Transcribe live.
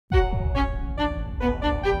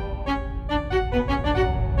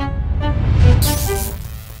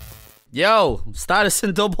Yo, Stylus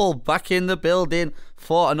and Double back in the building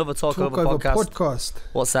for another Talkover podcast.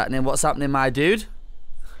 What's happening? What's happening, my dude?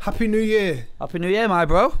 Happy New Year. Happy New Year, my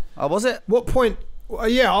bro. How was it? What point?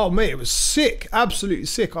 Yeah, oh mate, it was sick. Absolutely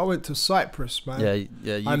sick. I went to Cyprus, man.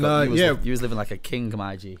 Yeah. You was living like a king,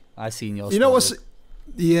 my G. I seen your. You know what's?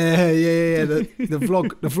 Yeah. The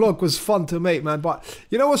vlog was fun to make, man. But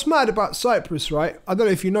you know what's mad about Cyprus, right? I don't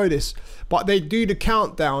know if you know this, but they do the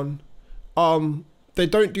countdown. They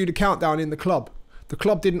don't do the countdown in the club. The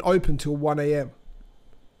club didn't open till 1 AM,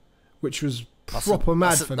 which was proper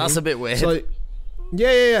mad for me. That's a bit weird. So,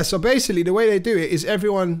 yeah. So basically, the way they do it is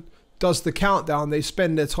everyone does the countdown. They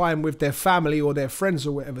spend their time with their family or their friends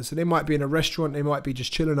or whatever. So they might be in a restaurant. They might be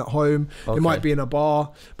just chilling at home. Okay. They might be in a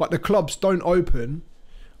bar. But the clubs don't open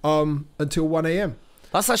until 1 AM.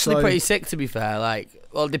 That's actually pretty sick, to be fair. Like,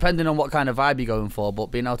 well, depending on what kind of vibe you're going for, but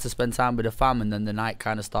being able to spend time with the fam and then the night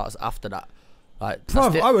kind of starts after that. Like,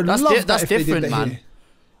 I would love that. That's different, man.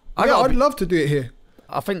 I'd love to do it here.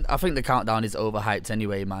 I think the countdown is overhyped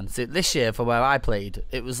anyway, man. See, this year, for where I played,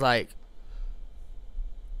 it was like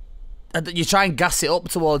you try and gas it up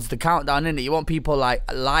towards the countdown, innit? You want people like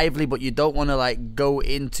lively, but you don't want to like go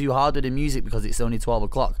in too hard with the music because it's only 12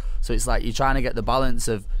 o'clock. So it's like you're trying to get the balance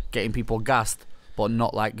of getting people gassed, but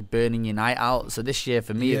not like burning your night out. So this year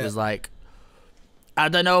for me, it was like, I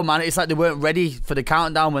don't know, man. It's like they weren't ready for the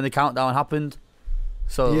countdown when the countdown happened.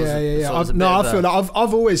 So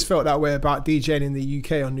I've always felt that way about DJing in the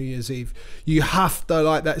UK on New Year's Eve. You have to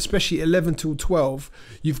like that, especially 11 till 12.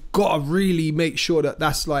 You've got to really make sure that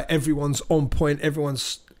that's like everyone's on point,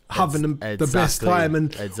 everyone's having the best time,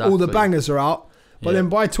 and all the bangers are out. But then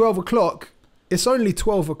by 12 o'clock, it's only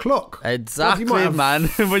 12 o'clock. Exactly, man.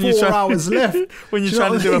 When you're 4 hours left, when you're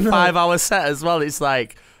trying to do a 5-hour set as well, it's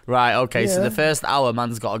like, right, okay, so the first hour,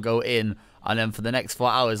 man's got to go in. And then for the next 4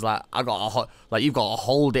 hours, like you've got to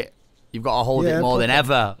hold it. You've got to hold it more than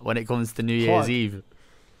ever when it comes to New Year's Eve.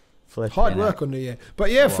 Hard work on New Year, but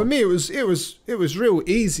yeah, for me it was real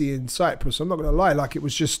easy in Cyprus. I'm not gonna lie, like it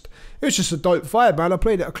was just a dope vibe, man. I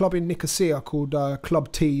played at a club in Nicosia called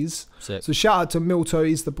Club Tees. Sick. So shout out to Milto,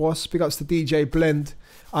 he's the boss. Big ups to DJ Blend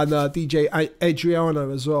and DJ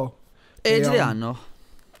Adriano as well. Adriano.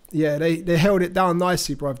 They held it down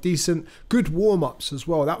nicely, bro. Decent, good warm ups as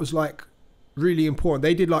well. That was like really important.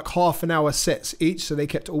 They did like half-an-hour sets each, so they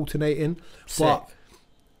kept alternating. Sick. But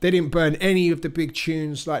they didn't burn any of the big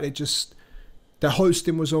tunes. Like the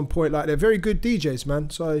hosting was on point. Like they're very good DJs, man.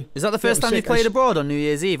 So is that the first time you played abroad on New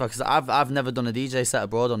Year's Eve? Because I've never done a DJ set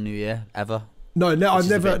abroad on New Year ever. No, I've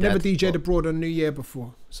never DJ'd abroad on New Year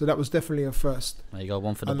before. So that was definitely a first. There you go,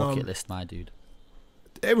 one for the bucket list, my dude.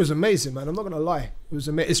 It was amazing, man. I'm not gonna lie, it was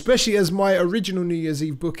amazing. Especially as my original New Year's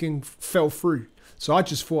Eve booking fell through. So I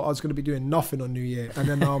just thought I was going to be doing nothing on New Year. And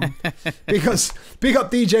then because big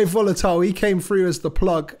up DJ Volatile, he came through as the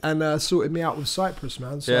plug and sorted me out with Cyprus,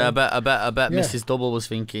 man. So, yeah, I bet Mrs. Double was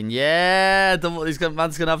thinking, man's going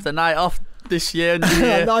to have the night off this year.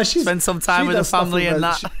 No, spend some time with the family and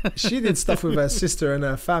that. She did stuff with her sister and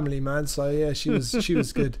her family, man. So yeah, she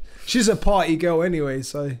was good. She's a party girl anyway,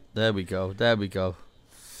 so. There we go.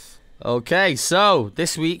 Okay, so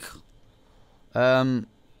this week,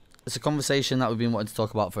 it's a conversation that we've been wanting to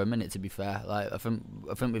talk about for a minute, to be fair. Like I think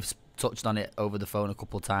we've touched on it over the phone a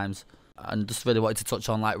couple of times, and just really wanted to touch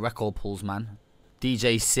on like record pools, man.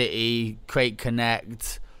 DJ City, Crate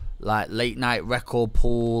Connect, like late night record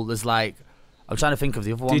pool. There's like, I'm trying to think of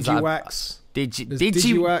the other ones. Digiwax.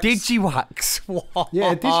 Digiwax. What?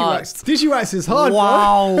 Yeah, Digiwax. Digiwax is hard.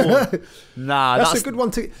 Wow. Bro. Nah, that's a good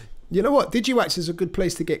one to. You know what? Digiwax is a good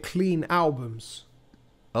place to get clean albums.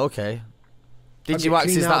 Okay. Digiwax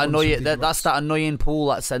is that annoying. That's that annoying pool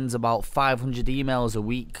that sends about 500 emails a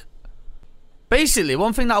week. Basically,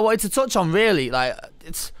 one thing that I wanted to touch on, really, like,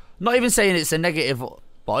 it's not even saying it's a negative,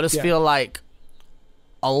 but I just feel like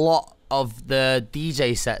a lot of the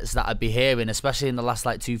DJ sets that I'd be hearing, especially in the last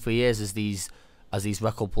like 2-3 years, as these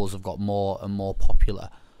record pools have got more and more popular,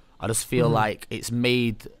 I just feel like it's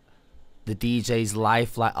made the DJ's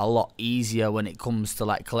life like a lot easier when it comes to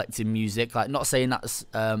like collecting music. Like, not saying that's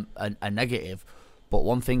a negative, but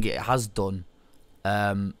one thing it has done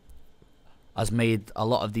has made a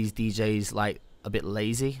lot of these DJs like a bit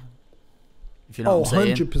lazy, if you know what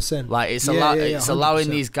I'm saying. 100%. Like it's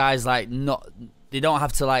allowing these guys like they don't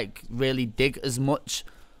have to like really dig as much.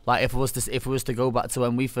 Like if it was to go back to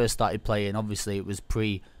when we first started playing, obviously it was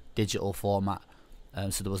pre-digital format.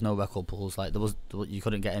 So there was no record pools. Like you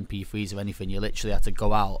couldn't get MP3s or anything. You literally had to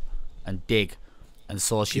go out and dig and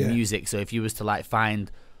source your music. So if you was to like find,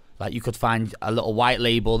 like you could find a little white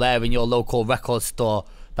label there in your local record store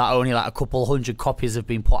that only like a couple hundred copies have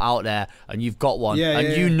been put out there, and you've got one,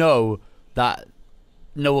 and you know that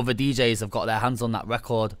no other DJs have got their hands on that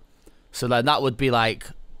record. So then that would be like, do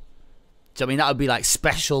you know what I mean? That would be like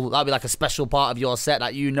special. That would be like a special part of your set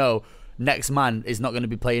that you know next man is not going to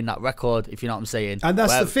be playing that record, if you know what I'm saying. And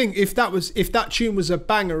that's the thing. If that tune was a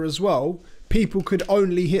banger as well, people could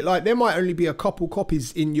only hit, like, there might only be a couple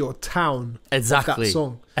copies in your town of that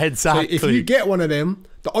song. Exactly. So if you get one of them,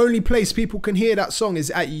 the only place people can hear that song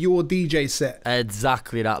is at your DJ set.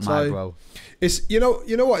 Exactly that, my bro. It's you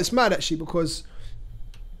know what? It's mad actually, because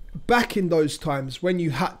back in those times when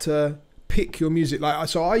you had to pick your music, like,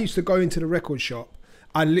 so I used to go into the record shop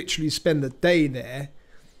and literally spend the day there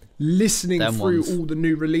listening through all the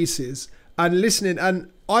new releases and listening,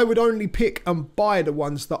 and I would only pick and buy the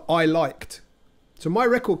ones that I liked. So my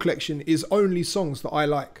record collection is only songs that I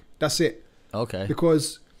like. That's it. Okay.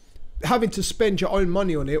 Because having to spend your own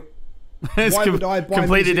money on it, it's why would I buy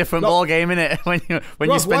completely music? different ball game, innit? When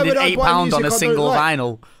you're spending £8 on a single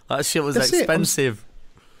vinyl, that shit was expensive.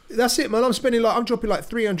 That's it, man. I'm dropping like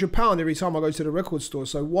 £300 every time I go to the record store.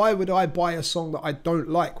 So why would I buy a song that I don't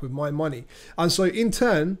like with my money? And so in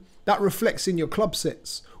turn, that reflects in your club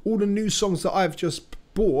sets. All the new songs that I've just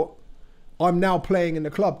bought, I'm now playing in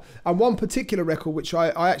the club. And one particular record, which I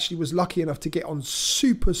actually was lucky enough to get on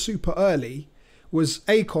super, super early, was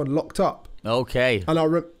Akon, Locked Up. Okay. And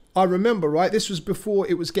I remember, right, this was before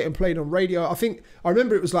it was getting played on radio. I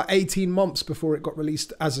remember it was like 18 months before it got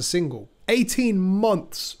released as a single. 18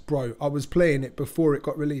 months, bro, I was playing it before it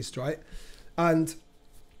got released, right? And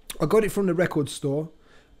I got it from the record store,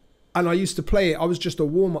 and I used to play it. I was just a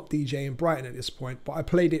warm-up DJ in Brighton at this point, but I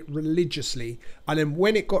played it religiously. And then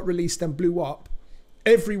when it got released and blew up,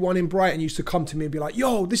 everyone in Brighton used to come to me and be like,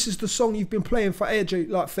 yo, this is the song you've been playing for AJ,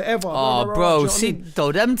 like forever. Oh, bro, see,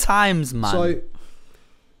 though, them times, man. So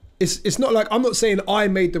it's not like, I'm not saying I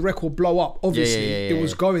made the record blow up. Obviously, it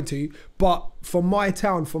was going to. But for my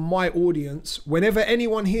town, for my audience, whenever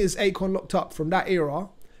anyone hears Akon Locked Up from that era,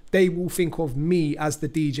 they will think of me as the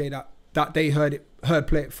DJ that they heard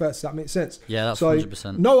play it first. That makes sense. Yeah, that's so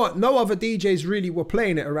 100%. No other DJs really were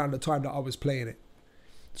playing it around the time that I was playing it.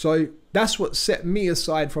 So that's what set me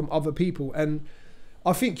aside from other people. And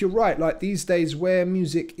I think you're right. Like, these days where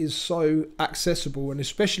music is so accessible, and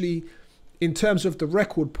especially in terms of the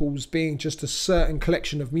record pools being just a certain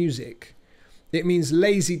collection of music, it means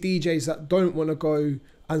lazy DJs that don't want to go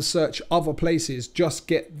and search other places just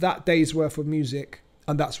get that day's worth of music,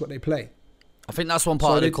 and that's what they play. I think that's one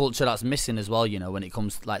part of the culture that's missing as well, you know, when it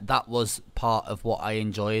comes, like, that was part of what I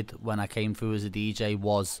enjoyed when I came through as a DJ,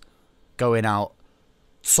 was going out,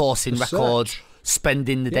 sourcing records,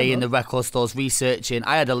 spending the day in the record stores, researching.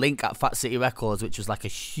 I had a link at Fat City Records, which was like a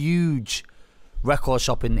huge record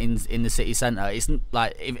shop in the city centre. It's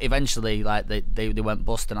like, eventually, like, they went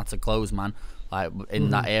bust and had to close, man, like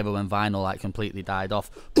in that era when vinyl like completely died off.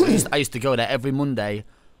 But I used to go there every Monday,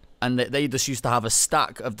 and they just used to have a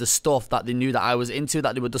stack of the stuff that they knew that I was into,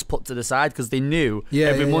 that they would just put to the side, because they knew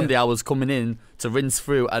every Monday I was coming in to rinse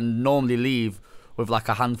through and normally leave with like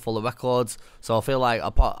a handful of records. So I feel like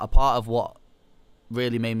a part of what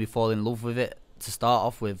really made me fall in love with it to start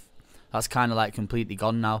off with, that's kind of like completely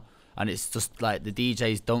gone now. And it's just like the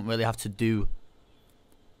DJs don't really have to do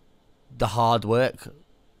the hard work. Do you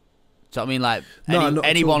know what I mean? Like,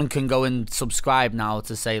 anyone can go and subscribe now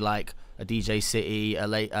to, say, like a DJ City, a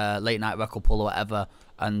late night record pool or whatever,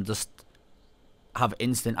 and just have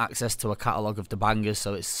instant access to a catalogue of the bangers.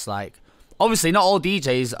 So it's like, obviously not all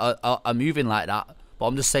DJs are moving like that, but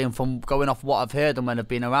I'm just saying, from going off what I've heard and when I've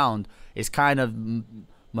been around, it's kind of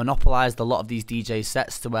monopolised a lot of these DJ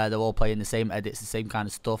sets to where they're all playing the same edits, the same kind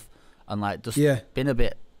of stuff, and like just been a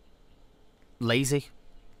bit lazy.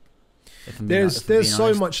 There's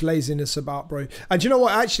so much laziness about, bro. And you know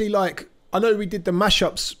what? Actually, like, I know we did the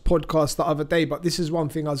mashups podcast the other day, but this is one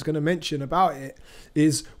thing I was going to mention about it,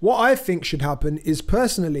 is what I think should happen is,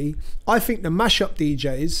 personally, I think the mashup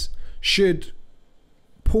DJs should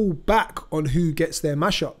pull back on who gets their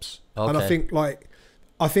mashups. Okay. And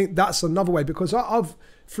I think that's another way, because I've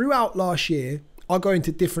throughout last year, I go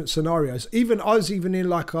into different scenarios. I was even in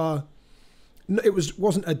like it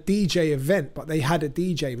wasn't a DJ event, but they had a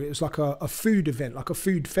DJ, but it was like a food event, like a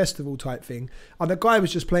food festival type thing. And the guy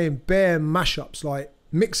was just playing bare mashups, like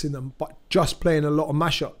mixing them, but just playing a lot of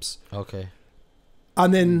mashups. Okay.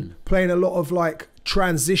 And then playing a lot of like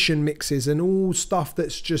transition mixes and all stuff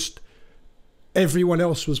that's just everyone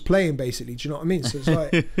else was playing, basically. Do you know what I mean? So it's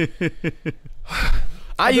like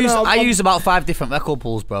I use about 5 different record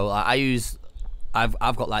pools, bro.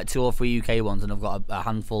 I've got like 2 or 3 UK ones, and I've got a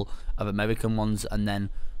handful of American ones, and then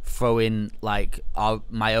throw in like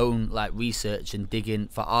my own like research and digging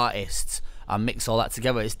for artists and mix all that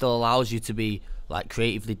together, it still allows you to be like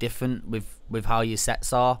creatively different with how your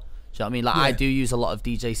sets are. Do you know what I mean? Like I do use a lot of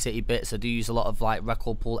DJ City bits. I do use a lot of like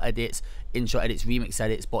record pool edits, intro edits, remix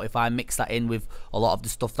edits. But if I mix that in with a lot of the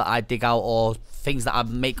stuff that I dig out or things that I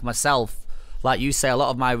make myself, like you say, a lot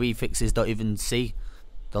of my refixes don't even see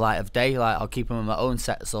the light of day. Like I'll keep them in my own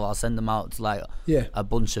set, so I'll send them out to like a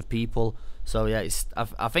bunch of people. So yeah,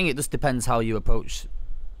 I think it just depends how you approach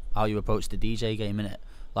the DJ game, innit?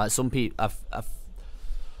 Like some people,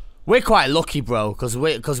 we're quite lucky, bro, because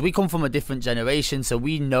we come from a different generation, so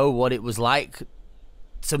we know what it was like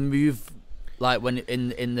to move, like when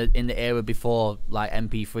in the era before like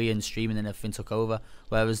MP3 and streaming and everything took over.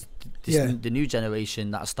 Whereas the new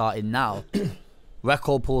generation that are starting now,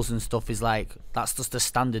 record pools and stuff is like that's just a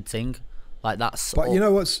standard thing. Like that's. But you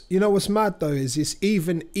know what's mad though is it's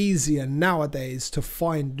even easier nowadays to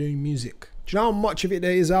find new music. Do you know how much of it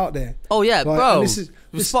there is out there? Oh yeah, like, bro. This is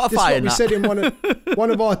Spotify. This is what we said in one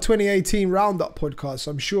of our 2018 roundup podcasts.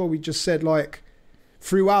 I'm sure we just said like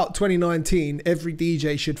throughout 2019, every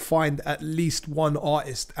DJ should find at least one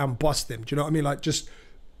artist and bust them. Do you know what I mean? Like just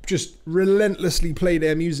relentlessly play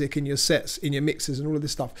their music in your sets, in your mixes, and all of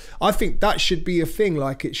this stuff. I think that should be a thing.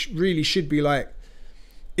 Like it really should be like,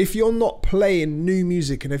 if you're not playing new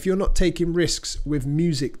music and if you're not taking risks with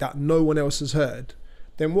music that no one else has heard,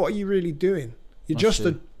 then what are you really doing? You're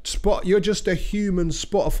You're just a human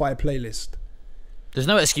Spotify playlist. There's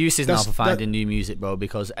no excuses now for finding new music, bro,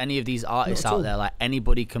 because any of these artists out there, like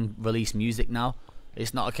anybody can release music now.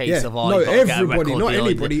 It's not a case of no, everybody, not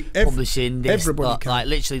anybody, publishing this. Everybody can. Like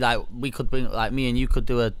literally, like we could bring, like me and you could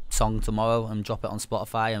do a song tomorrow and drop it on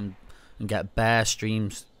Spotify and get bare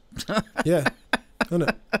streams. Yeah, isn't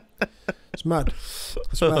it? It's mad.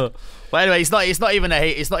 It's mad. But anyway, it's not even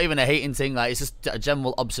a hating thing. Like it's just a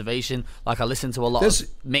general observation. Like I listen to a lot of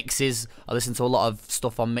mixes. I listen to a lot of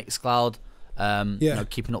stuff on Mixcloud. You know,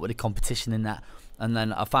 keeping up with the competition in that. And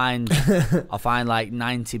then I find like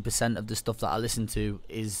 90% of the stuff that I listen to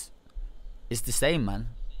is the same, man.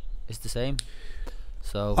 It's the same.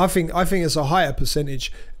 So I think it's a higher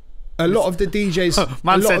percentage. A lot of the DJs.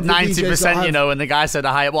 Man said 90%, you know, and the guy said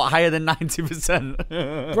higher than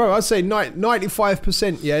 90%. Bro, I'd say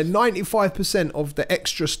 95%. Yeah, 95% of the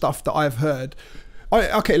extra stuff that I've heard.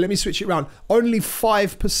 Okay, let me switch it around. Only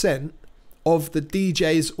 5% of the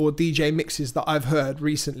DJs or DJ mixes that I've heard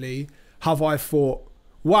recently have I thought,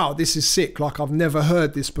 wow, this is sick. Like I've never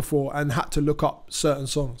heard this before, and had to look up certain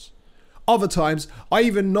songs. Other times, I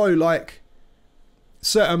even know like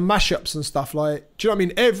certain mashups and stuff. Like, do you know what I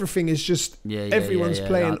mean? Everything is just everyone's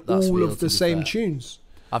playing all of the same tunes.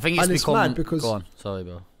 I think it's mad because. Go on, sorry,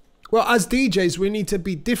 bro. Well, as DJs, we need to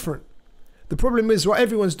be different. The problem is what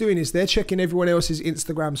everyone's doing is they're checking everyone else's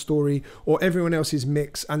Instagram story or everyone else's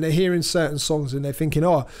mix, and they're hearing certain songs and they're thinking,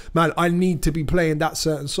 oh man, I need to be playing that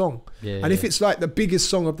certain song. And if it's like the biggest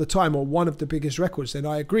song of the time or one of the biggest records, then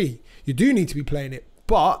I agree. You do need to be playing it.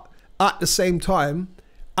 But at the same time,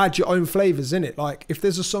 add your own flavors in it. Like if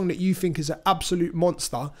there's a song that you think is an absolute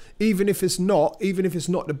monster, even if it's not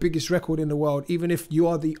the biggest record in the world, even if you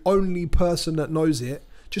are the only person that knows it,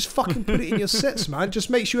 just fucking put it in your sets, man. Just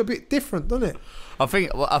makes you a bit different, doesn't it? I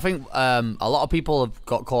think a lot of people have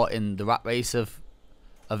got caught in the rat race of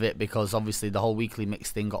it because obviously the whole weekly mix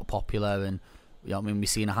thing got popular, and you know what I mean, we've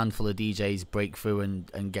seen a handful of DJs break through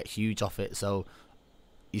and get huge off it. So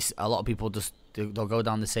a lot of people just they'll go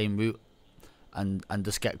down the same route and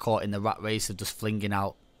just get caught in the rat race of just flinging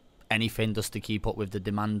out anything just to keep up with the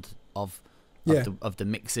demand of the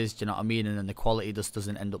mixes. Do you know what I mean? And then the quality just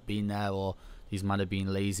doesn't end up being there, or these men are being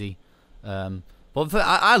lazy. But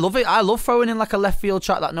I love it. I love throwing in like a left field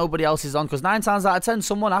track that nobody else is on, because 9 times out of 10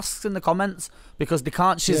 someone asks in the comments because they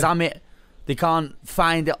can't Shazam it, they can't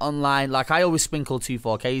find it online. Like I always sprinkle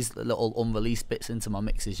 2-4Ks, little unreleased bits into my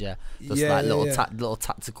mixes, little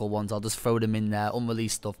tactical ones. I'll just throw them in there,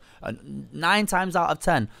 unreleased stuff. And 9 times out of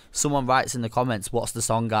 10 someone writes in the comments, what's the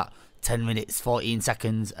song at 10 minutes 14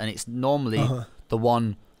 seconds, and it's normally the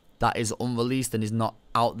one that is unreleased and is not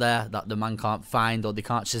out there, that the man can't find or they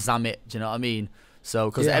can't Shazam it. Do you know what I mean?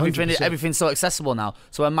 So because everything's so accessible now,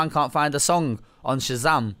 so when man can't find a song on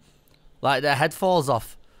Shazam, like their head falls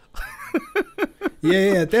off.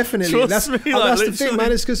 Definitely. That's the thing,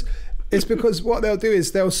 man. It's because what they'll do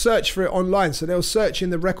is they'll search for it online. So they'll search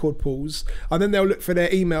in the record pools, and then they'll look for their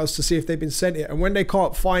emails to see if they've been sent it. And when they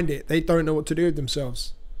can't find it, they don't know what to do with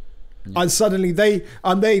themselves. And suddenly they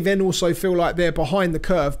then also feel like they're behind the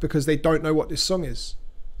curve because they don't know what this song is.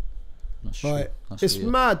 Like, it's real.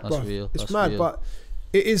 Mad, bro. It's mad, but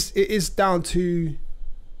it is down to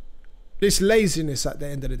it's laziness at the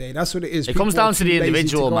end of the day. That's what it is. It comes down to the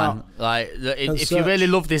individual, man. Out like if you really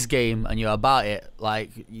love this game and you're about it,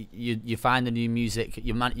 like you find the new music,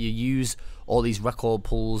 you use all these record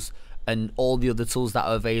pools and all the other tools that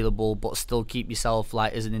are available, but still keep yourself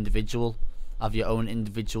like as an individual, have your own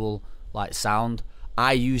individual like sound.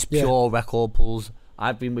 I use pure record pools.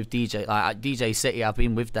 I've been with DJ DJ City. I've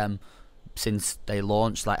been with them since they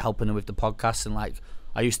launched, like helping them with the podcast, and like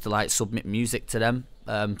I used to like submit music to them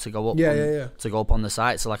to go up to go up on the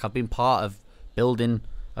site. So like I've been part of building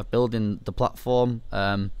the platform.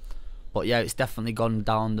 But yeah, it's definitely gone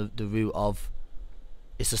down the route of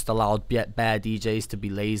it's just allowed bare DJs to be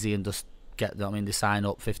lazy and just get them. I mean, they sign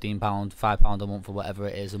up £15, £5 a month or whatever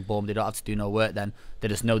it is, and boom, they don't have to do no work. Then they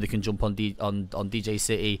just know they can jump on DJ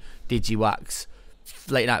City, DigiWax,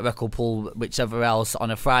 Late Night Record Pool, whichever else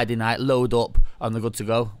on a Friday night, load up and they're good to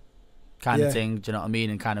go, kind of thing. Do you know what I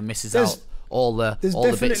mean? And kind of misses out all the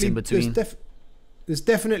bits in between. There's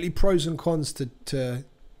definitely pros and cons to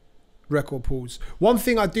record pools. One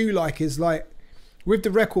thing I do like is like with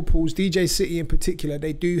the record pools, DJ City in particular,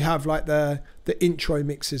 they do have like the intro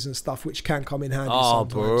mixes and stuff, which can come in handy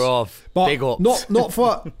sometimes. Bro, but big ups.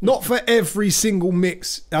 not for every single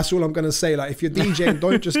mix. That's all I'm gonna say. Like if you're DJing,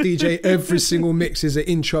 don't just DJ every single mix is an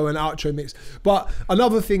intro and outro mix. But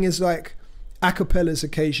another thing is like acapellas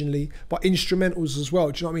occasionally, but instrumentals as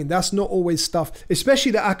well. Do you know what I mean? That's not always stuff,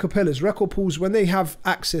 especially the acapellas. Record pools, when they have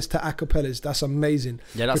access to acapellas, that's amazing.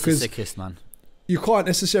 Yeah, that's the sickest, man. You can't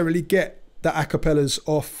necessarily get the acapellas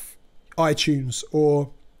off iTunes or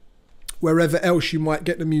wherever else you might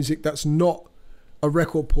get the music that's not a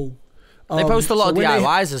record pool. They post a lot of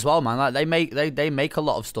DIYs as well, man. Like they make a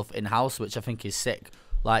lot of stuff in house, which I think is sick.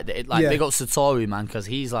 Like big up Satoru, man, because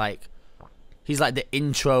he's like the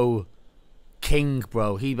intro king,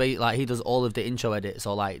 bro. He does all of the intro edits,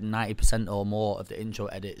 or like 90% or more of the intro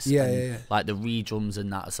edits. Yeah. Like the re-drums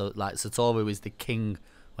and that. So like Satoru is the king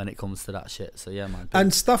when it comes to that shit. So yeah, man.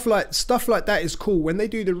 And stuff like that is cool when they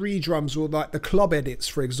do the re-drums or like the club edits,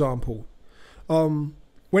 for example. When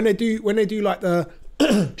they do like the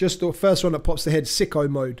just the first one that pops the head, Sicko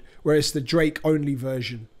Mode, where it's the Drake only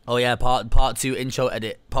version. Oh yeah, part 2 intro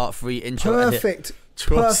edit, part 3 intro edit.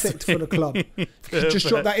 Perfect for the club. Just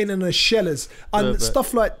drop that in the shellers and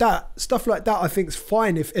stuff like that. I think is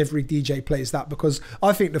fine if every DJ plays that, because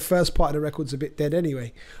I think the first part of the record's a bit dead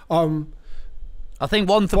anyway. I think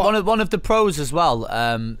one of the pros as well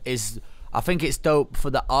is I think it's dope for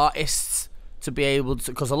the artists to be able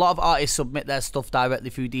to, because a lot of artists submit their stuff directly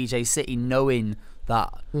through DJ City, knowing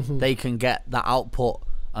that they can get that output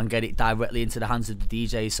and get it directly into the hands of the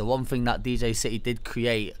DJ. So one thing that DJ City did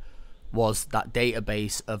create was that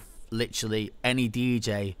database of literally any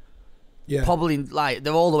DJ. Yeah. Probably like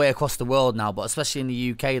they're all the way across the world now, but especially in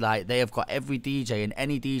the UK, like they have got every DJ, and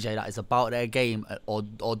any DJ that is about their game or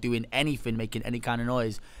doing anything, making any kind of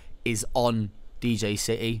noise, is on DJ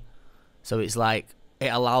City. So it's like it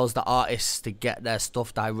allows the artists to get their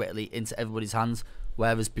stuff directly into everybody's hands.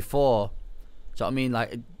 Whereas before, do you know what I mean?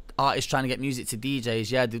 Like artists trying to get music to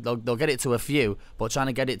DJs, yeah, they'll get it to a few, but trying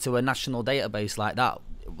to get it to a national database like that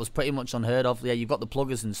was pretty much unheard of. Yeah, you've got the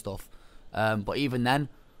pluggers and stuff, but even then,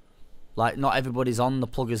 like not everybody's on the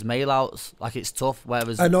pluggers mail outs. Like it's tough.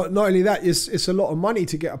 Whereas not only that, it's a lot of money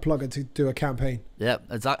to get a plugger to do a campaign. Yeah,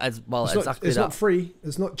 exactly. It's not free.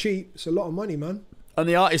 It's not cheap. It's a lot of money, man. And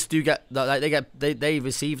the artists do get like they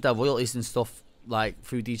receive their royalties and stuff like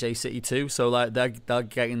through DJ City too. So like they're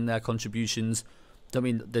getting their contributions. I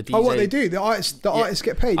mean the DJ. Oh, what they do? The artists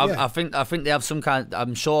get paid. I think they have some kind.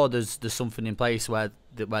 I'm sure there's something in place where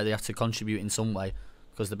they have to contribute in some way,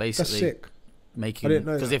 because they're basically That's sick. Making,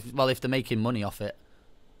 because if they're making money off it,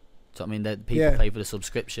 so I mean that people pay for the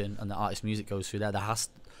subscription and the artist music goes through there. There has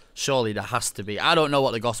to be. I don't know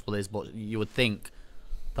what the gospel is, but you would think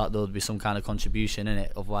that there would be some kind of contribution in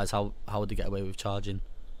it. Otherwise, how would they get away with charging?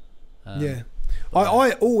 I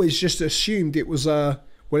always just assumed it was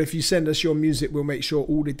well, if you send us your music, we'll make sure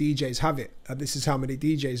all the DJs have it, and this is how many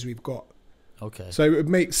DJs we've got. Okay. So it would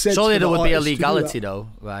make sense. Surely there would be a legality though,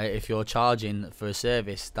 right? If you're charging for a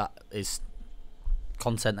service that is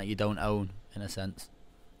content that you don't own, in a sense.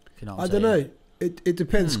 If you know what I'm saying. Don't know. It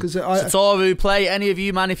depends, because Satoru, play, any of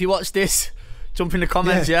you, man, if you watch this, jump in the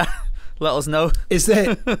comments, yeah. Let us know. Is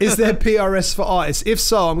there PRS for artists? If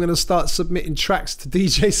so, I'm going to start submitting tracks to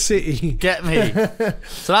DJ City. Get me.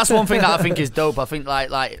 So that's one thing that I think is dope. I think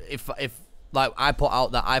like if like I put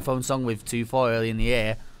out that iPhone song with 2-4 early in the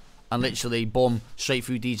year, and literally boom, straight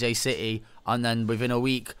through DJ City, and then within a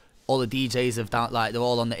week all the DJs have done, like they're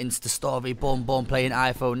all on the Insta story, boom boom, playing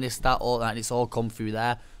iPhone, this, that, all that, and it's all come through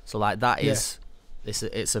there. So like that is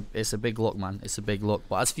It's a big look, man. It's a big look.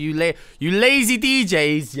 But as for you lazy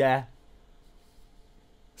DJs, yeah,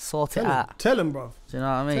 sort it out. Tell them, bro. Do you know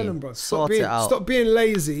what I mean? Tell them, bro. Sort it out. Stop being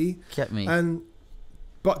lazy. Get me.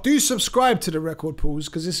 But do subscribe to the record pools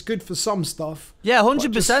because it's good for some stuff. Yeah,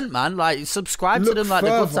 100%, man. Like, subscribe to them. Like,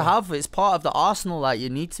 they're good to have. It's part of the arsenal. Like, you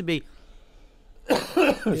need to be.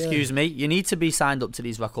 Excuse me. You need to be signed up to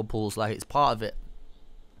these record pools. Like, it's part of it.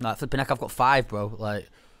 Like, flipping heck, I've got 5, bro. Like,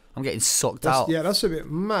 I'm getting sucked out. Yeah, that's a bit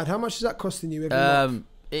mad. How much is that costing you every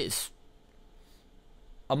month?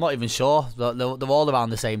 I'm not even sure. They're all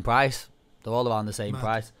around the same price. They're all around the same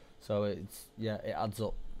price. So it adds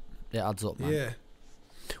up. It adds up, man. Yeah.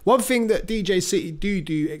 One thing that DJ City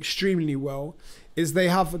do extremely well is they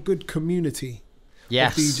have a good community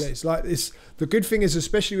of DJs. Like this, the good thing is,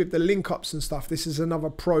 especially with the link ups and stuff, this is another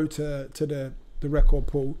pro to the record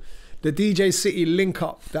pool. The DJ City link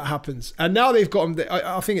up that happens, and now they've got them.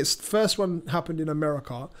 I think it's first one happened in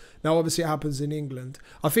America. Now obviously it happens in England.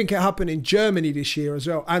 I think it happened in Germany this year as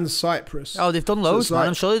well, and Cyprus. Oh, they've done loads, man.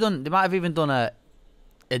 I'm sure they might have even done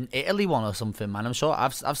an Italy one or something, man. I'm sure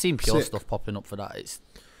I've seen pure stuff popping up for that.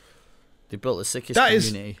 They built the sickest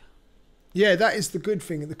community. That is the good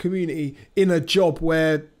thing in the community in a job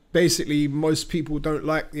where basically most people don't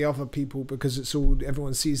like the other people because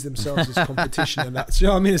everyone sees themselves as competition and that. So, you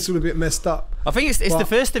know what I mean? It's all a bit messed up. I think it's the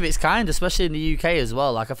first of its kind, especially in the UK as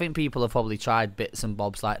well. Like, I think people have probably tried bits and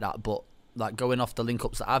bobs like that, but like going off the link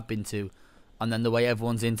ups that I've been to, and then the way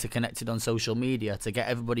everyone's interconnected on social media to get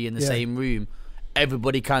everybody in the same room,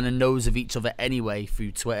 everybody kind of knows of each other anyway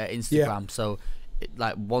through Twitter, Instagram. So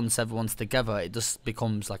like once everyone's together, it just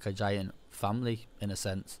becomes like a giant family in a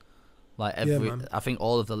sense. Like I think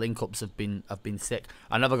all of the link ups have been sick.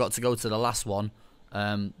 I never got to go to the last one,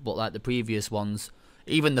 but like the previous ones,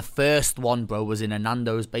 even the first one, bro, was in a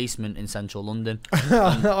Nando's basement in central London.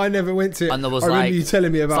 I never went to it. And there was remember you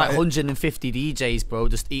telling me about like 150 DJs, bro,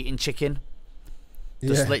 just eating chicken.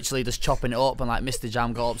 Just literally just chopping it up, and like Mr.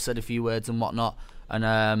 Jam got up, said a few words and whatnot.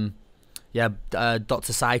 And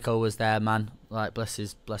Dr. Psycho was there, man. Like bless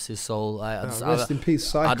his soul. Like, rest in peace,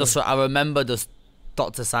 Psycho. I remember just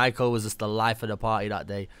Dr. Psycho was just the life of the party that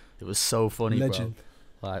day. It was so funny, legend.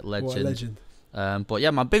 Bro. Like legend. What a legend. But yeah,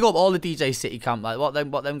 man, big up all the DJ City camp. Like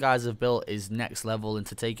what them guys have built is next level, and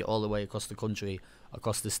to take it all the way across the country,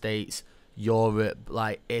 across the States, Europe,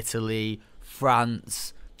 like Italy,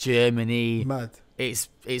 France, Germany. Mad. It's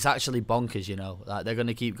actually bonkers, you know. Like they're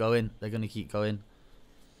gonna keep going. They're gonna keep going.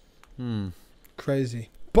 Crazy.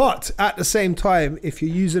 But at the same time, if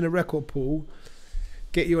you're using a record pool,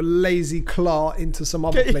 get your lazy claw into some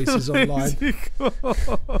other places online.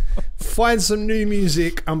 Find some new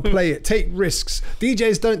music and play it. Take risks.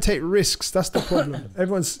 DJs don't take risks. That's the problem.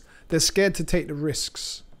 They're scared to take the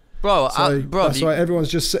risks. Bro, that's why everyone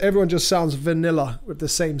just sounds vanilla with the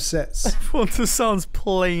same sets. Everyone just sounds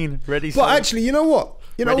plain, ready. But actually, you know what?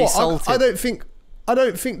 I don't think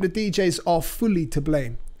the DJs are fully to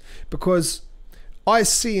blame, because I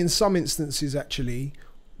see in some instances actually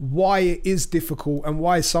why it is difficult and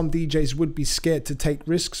why some DJs would be scared to take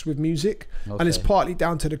risks with music, and it's partly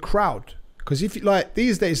down to the crowd. Because if you, like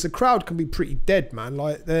these days, the crowd can be pretty dead, man.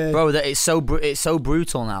 Like it's so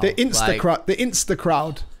brutal now. The Insta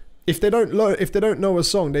crowd. If they don't know a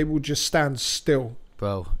song, they will just stand still.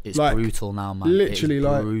 Bro, it's like, brutal now, man. Literally, it's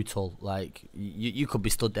like brutal. Like you could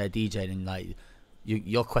be stood there DJing and like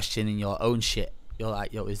you're questioning your own shit. You're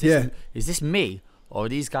like, yo, is this me, or are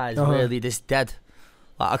these guys really this dead?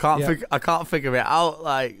 Like I can't figure it out.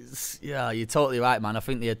 Like, yeah, you're totally right, man. I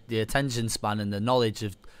think the attention span and the knowledge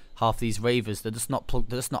of half these ravers, they're just not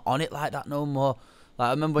on it like that no more. Like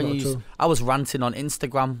I remember when I was ranting on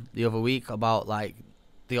Instagram the other week about like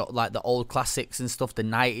the old classics and stuff, the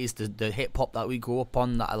 90s, the hip hop that we grew up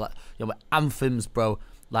on, that I like, anthems, bro.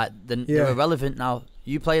 Like they're irrelevant now.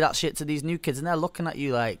 You play that shit to these new kids and they're looking at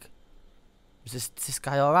you like, is this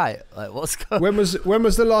guy all right? Like, what's going? When was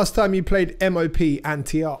the last time you played MOP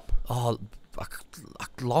Anti Up? Oh, a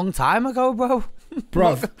long time ago, bro.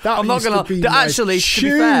 Bro, I'm not gonna. Actually, to be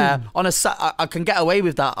fair, on I can get away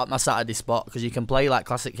with that at my Saturday spot because you can play like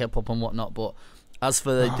classic hip hop and whatnot. But as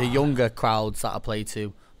for the younger crowds that I play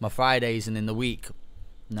to, my Fridays and in the week,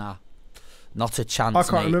 nah, not a chance. I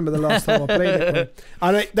can't remember the last time I played it.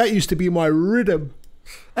 Man. And that used to be my rhythm.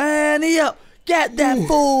 Annie up, get that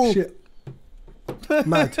fool. Shit.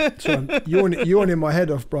 Mad. So you're in my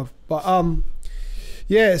head off, bruv. But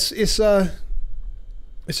yes, it's a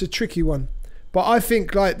tricky one. But I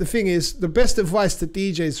think like the thing is, the best advice to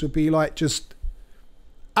DJs would be like just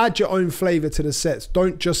add your own flavor to the sets.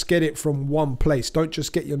 Don't just get it from one place. Don't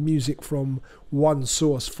just get your music from one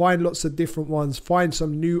source. Find lots of different ones. Find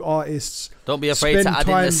some new artists. Don't be afraid to add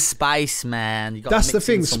in the spice, man. You gotta that's the mix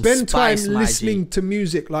in thing. some Spend time spice, my listening G. to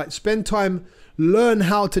music. Like, spend time, learn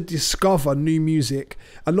how to discover new music.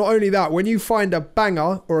 And not only that, when you find a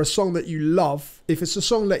banger or a song that you love, if it's a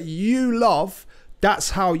song that you love,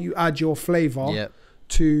 that's how you add your flavor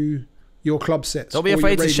to your club sets. Don't be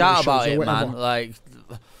afraid to shout about it, man. Like,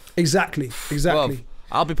 exactly.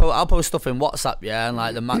 Bro, I'll post stuff in WhatsApp, yeah, and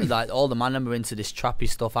like like all the man are into this trappy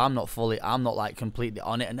stuff. I'm not like completely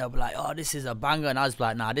on it, and they'll be like, "Oh, this is a banger," and I was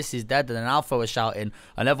like, "Nah, this is dead." And then I'll throw a shout in,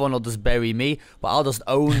 and everyone will just bury me. But I'll just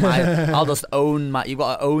own my. You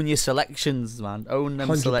gotta own your selections, man. Own them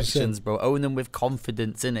 100%. Selections, bro. Own them with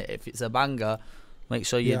confidence in it. If it's a banger, make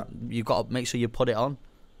sure you gotta make sure you put it on.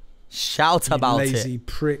 Shout about it, lazy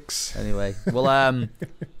pricks. Anyway, we'll add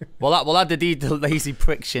the lazy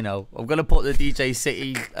pricks. You know, I'm gonna put the DJ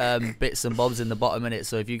City bits and bobs in the bottom in it.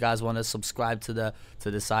 So if you guys want to subscribe to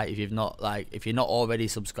the site, if you're not already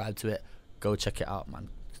subscribed to it, go check it out, man.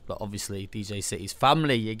 But obviously, DJ City's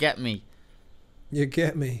family. You get me. You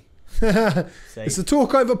get me. It's the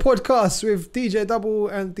Talkover podcast with DJ Double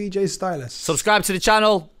and DJ Stylus. Subscribe to the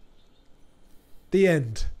channel. The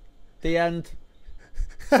end. The end.